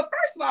 Well,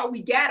 first of all,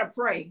 we got to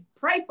pray.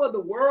 Pray for the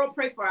world.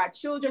 Pray for our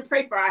children.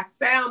 Pray for our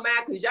sound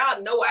mind, because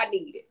y'all know I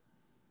need it.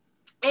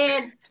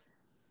 And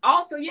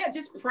also,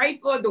 just pray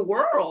for the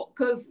world,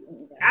 because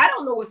I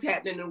don't know what's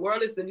happening in the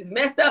world. It's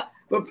messed up.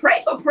 But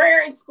pray for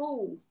prayer in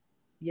school.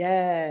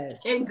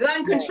 Yes. And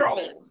gun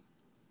control.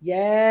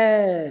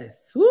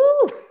 Yes. Woo.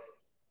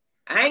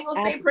 I ain't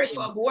going to say pray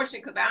for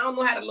abortion, because I don't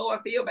know how the Lord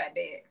feel about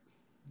that.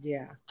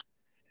 Yeah.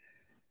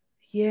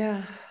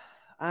 Yeah,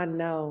 I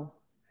know.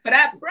 But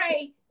I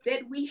pray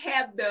that we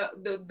have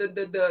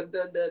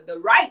the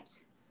right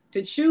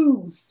to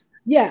choose.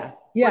 Yeah.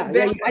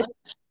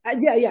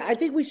 I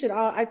think we should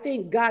all. I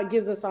think God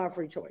gives us all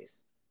free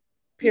choice.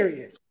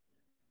 Period. Yes.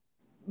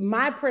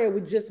 My prayer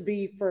would just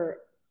be for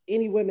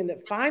any women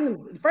that find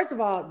them. First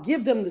of all,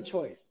 give them the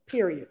choice.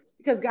 Period.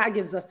 Because God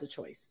gives us the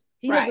choice.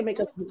 He doesn't make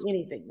us do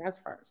anything. That's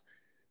first.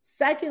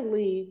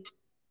 Secondly,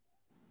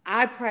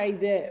 I pray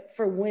that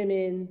for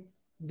women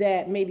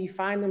that maybe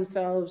find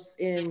themselves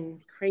in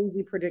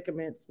crazy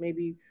predicaments,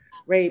 maybe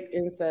rape,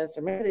 incest,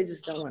 or maybe they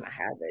just don't want to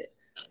have it,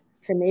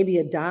 to maybe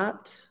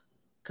adopt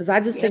Because I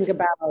just think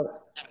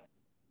about,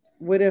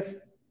 what if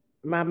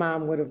my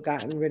mom would have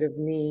gotten rid of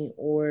me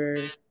or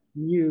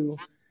you,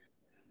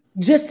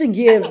 just to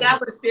give. I think I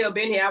would have still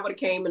been here. I would have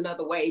came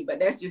another way, but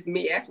that's just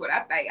me. That's what I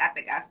think. I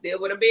think I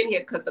still would have been here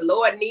because the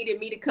Lord needed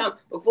me to come.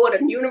 Before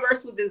the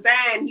universe was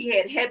designed, he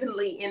had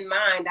heavenly in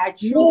mind. I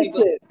truly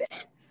believe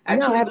that.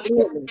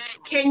 Absolutely.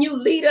 Can you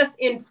lead us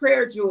in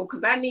prayer, Jewel?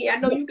 Because I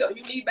know you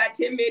need about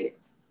 10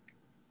 minutes.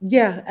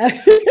 Yeah.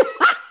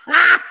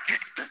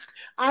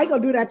 I ain't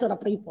gonna do that to the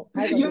people.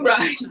 You're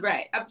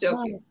right. I'm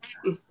joking.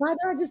 Father,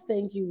 I just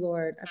thank you,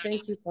 Lord. I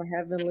thank you for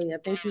Heavenly. I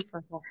thank you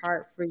for her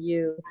heart for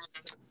you.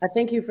 I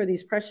thank you for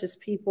these precious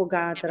people,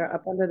 God, that are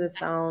up under the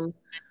sound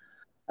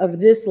of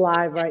this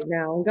live right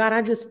now. And God,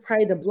 I just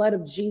pray the blood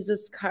of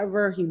Jesus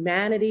cover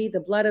humanity.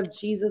 The blood of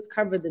Jesus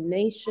cover the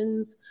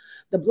nations.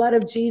 The blood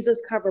of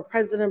Jesus cover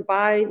President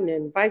Biden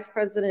and Vice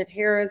President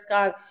Harris.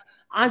 God,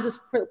 I just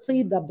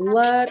plead the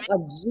blood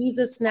of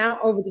Jesus now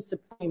over the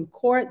Supreme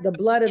Court, the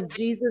blood of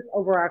Jesus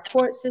over our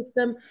court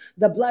system,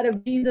 the blood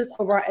of Jesus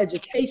over our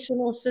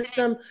educational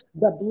system,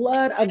 the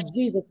blood of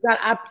Jesus. God,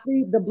 I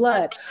plead the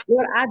blood.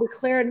 Lord, I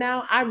declare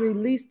now, I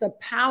release the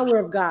power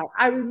of God.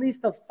 I release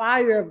the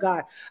fire of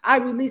God. I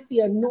release the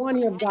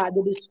anointing of God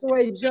that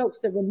destroys yokes,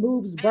 that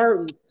removes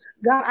burdens.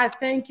 God, I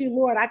thank you,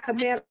 Lord. I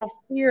command all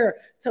fear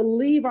to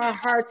leave our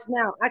hearts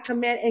now. I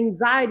command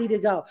anxiety to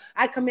go.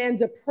 I command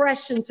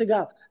depression to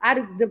go.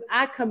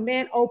 I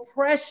command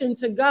oppression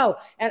to go,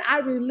 and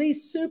I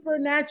release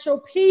supernatural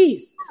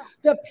peace,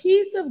 the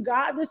peace of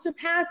God that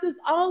surpasses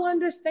all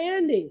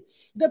understanding,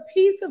 the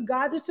peace of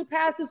God that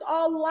surpasses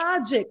all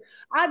logic.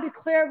 I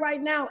declare right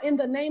now in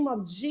the name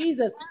of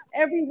Jesus,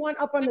 everyone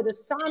up under the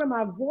sound of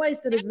my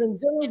voice that has been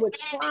dealing with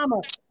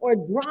trauma or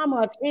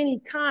drama of any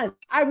kind,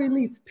 I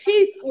release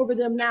peace over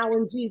them now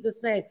in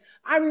Jesus' name.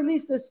 I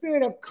release the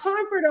spirit of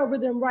comfort over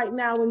them right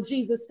now in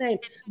Jesus' name.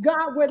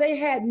 God, where they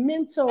had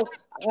mental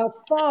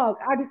fog,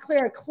 I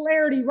declare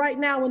clarity right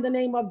now in the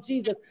name of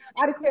Jesus.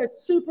 I declare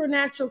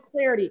supernatural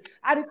clarity.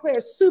 I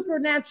declare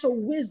supernatural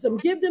wisdom.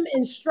 Give them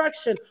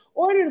instruction.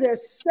 Order their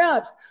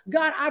steps.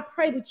 God, I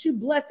pray that you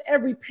bless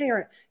every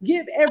parent.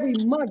 Give every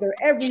mother,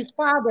 every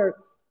father,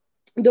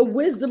 the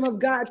wisdom of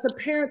God to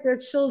parent their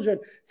children,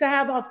 to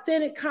have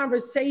authentic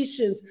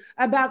conversations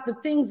about the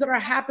things that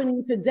are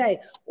happening today.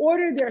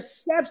 Order their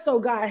steps, oh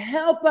God.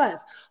 Help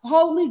us.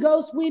 Holy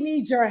Ghost, we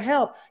need your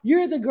help.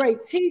 You're the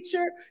great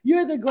teacher.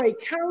 You're the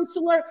great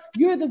counselor.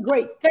 You're the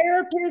great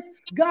therapist.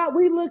 God,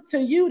 we look to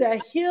you to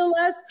heal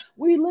us.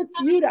 We look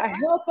to you to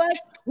help us.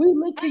 We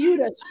look to you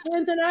to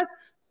strengthen us.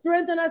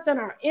 Strengthen us in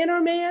our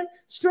inner man.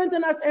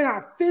 Strengthen us in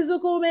our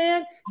physical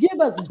man. Give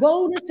us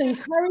boldness and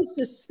courage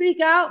to speak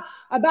out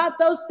about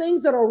those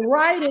things that are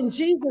right in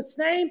Jesus'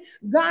 name.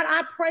 God,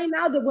 I pray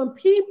now that when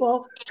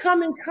people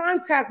come in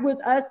contact with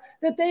us,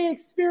 that they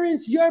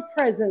experience your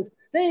presence.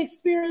 They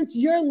experience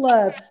your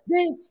love.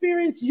 They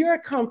experience your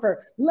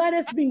comfort. Let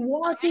us be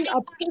walking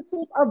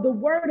epistles of the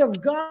word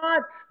of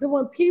God, that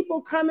when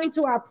people come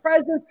into our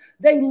presence,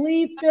 they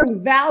leave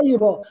feeling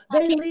valuable.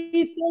 They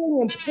leave feeling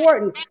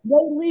important.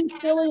 They leave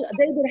feeling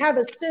they would have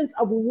a sense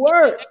of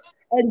worth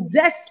and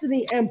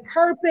destiny and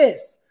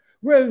purpose.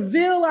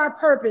 Reveal our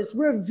purpose,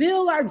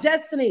 reveal our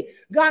destiny.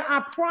 God,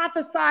 I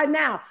prophesy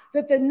now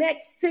that the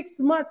next 6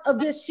 months of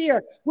this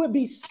year would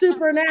be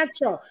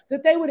supernatural,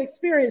 that they would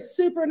experience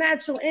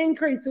supernatural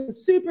increase and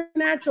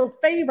supernatural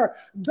favor.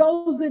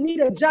 Those that need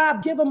a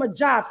job, give them a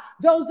job.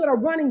 Those that are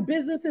running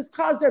businesses,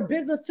 cause their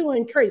business to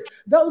increase.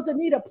 Those that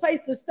need a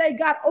place to stay,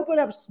 God, open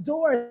up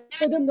doors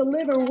for them to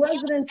live in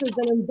residences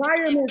and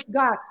environments,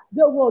 God,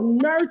 that will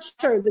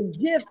nurture the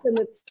gifts and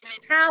the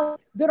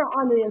talent that are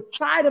on the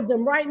inside of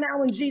them right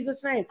now in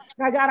Jesus' name.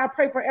 Now, God, I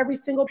pray for every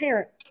single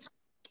parent.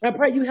 I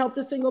pray you help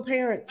the single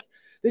parents,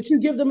 that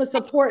you give them a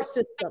support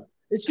system,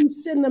 that you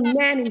send them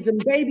nannies and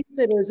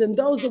babysitters and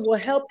those that will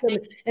help them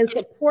and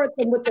support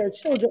them with their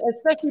children,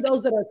 especially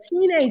those that are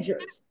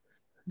teenagers.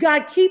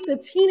 God, keep the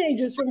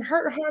teenagers from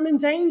hurt, harm, and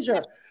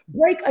danger.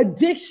 Break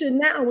addiction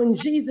now in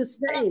Jesus'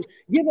 name.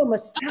 Give them a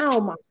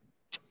sound mind.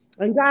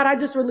 And God, I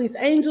just release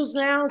angels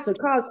now to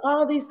cause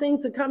all these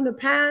things to come to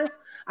pass.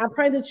 I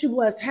pray that you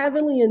bless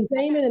Heavenly and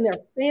Damon and their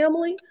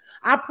family.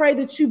 I pray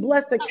that you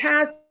bless the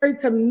cast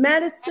to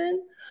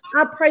medicine.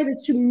 I pray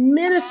that you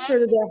minister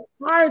to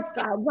their hearts,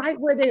 God, right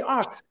where they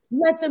are.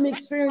 Let them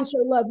experience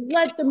your love.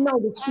 Let them know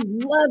that you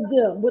love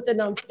them with an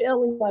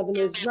unfailing love, and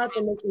there's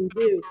nothing they can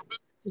do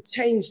to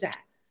change that.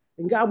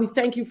 And God, we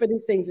thank you for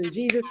these things. In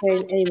Jesus'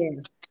 name,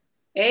 amen.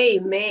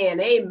 Amen.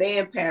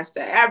 Amen,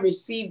 Pastor. I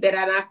received that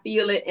and I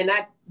feel it. And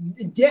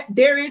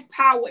there is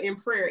power in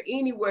prayer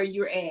anywhere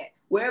you're at.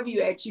 Wherever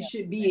you're at, you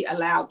should be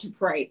allowed to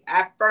pray.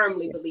 I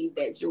firmly believe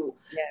that, Jewel.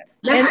 Yes.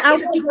 Now, and I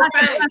want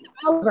to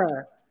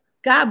Oliver.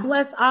 God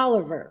bless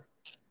Oliver.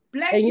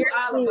 Bless you,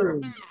 Oliver.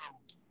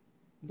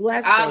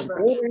 Bless Oliver.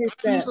 Him.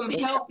 Keep him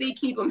healthy.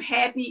 Keep him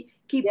happy.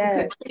 Keep him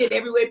contented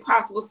every way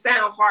possible.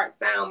 Sound heart,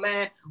 sound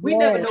mind. We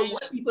never know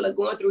what people are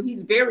going through.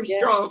 He's very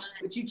strong,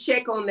 but you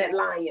check on that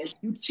lion.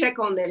 You check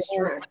on that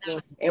strength.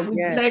 And we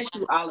bless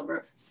you,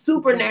 Oliver.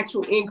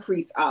 Supernatural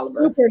increase,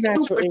 Oliver.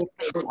 Supernatural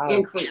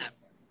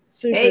increase.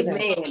 Super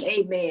nice. Amen.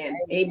 Amen.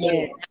 Amen.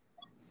 Amen.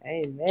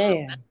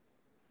 Amen.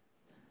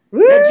 Now,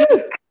 Woo!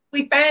 Jewel,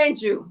 we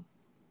find you.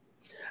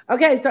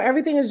 Okay, so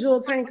everything is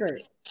Jewel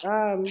Tankard.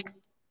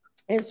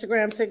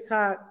 Instagram,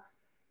 TikTok,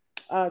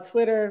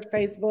 Twitter,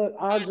 Facebook,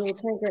 all Jewel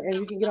Tankard,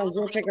 and you can get on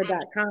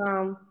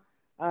jeweltankard.com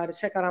to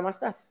check out all my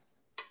stuff.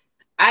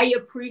 I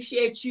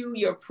appreciate you.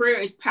 Your prayer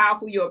is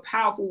powerful. You're a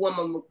powerful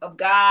woman of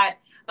God.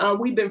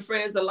 We've been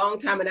friends a long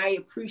time, and I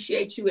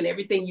appreciate you and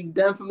everything you've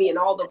done for me and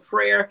all the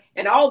prayer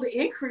and all the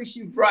increase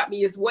you've brought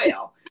me as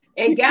well.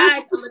 And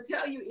guys, I'm gonna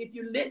tell you, if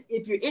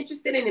you're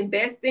interested in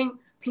investing,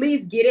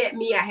 please get at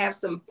me. I have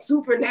some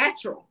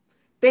supernatural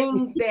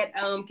things that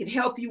can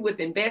help you with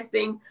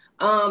investing.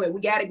 And we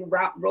got it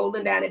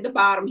rolling down at the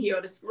bottom here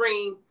on the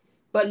screen.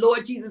 But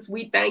Lord Jesus,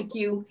 we thank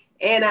you.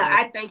 And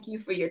I thank you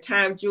for your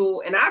time,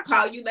 Jewel. And I'll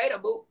call you later,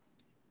 boo.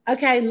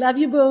 Okay, love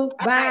you, boo.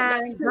 Bye.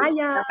 Right, Bye,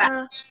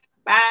 y'all.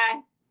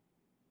 Bye.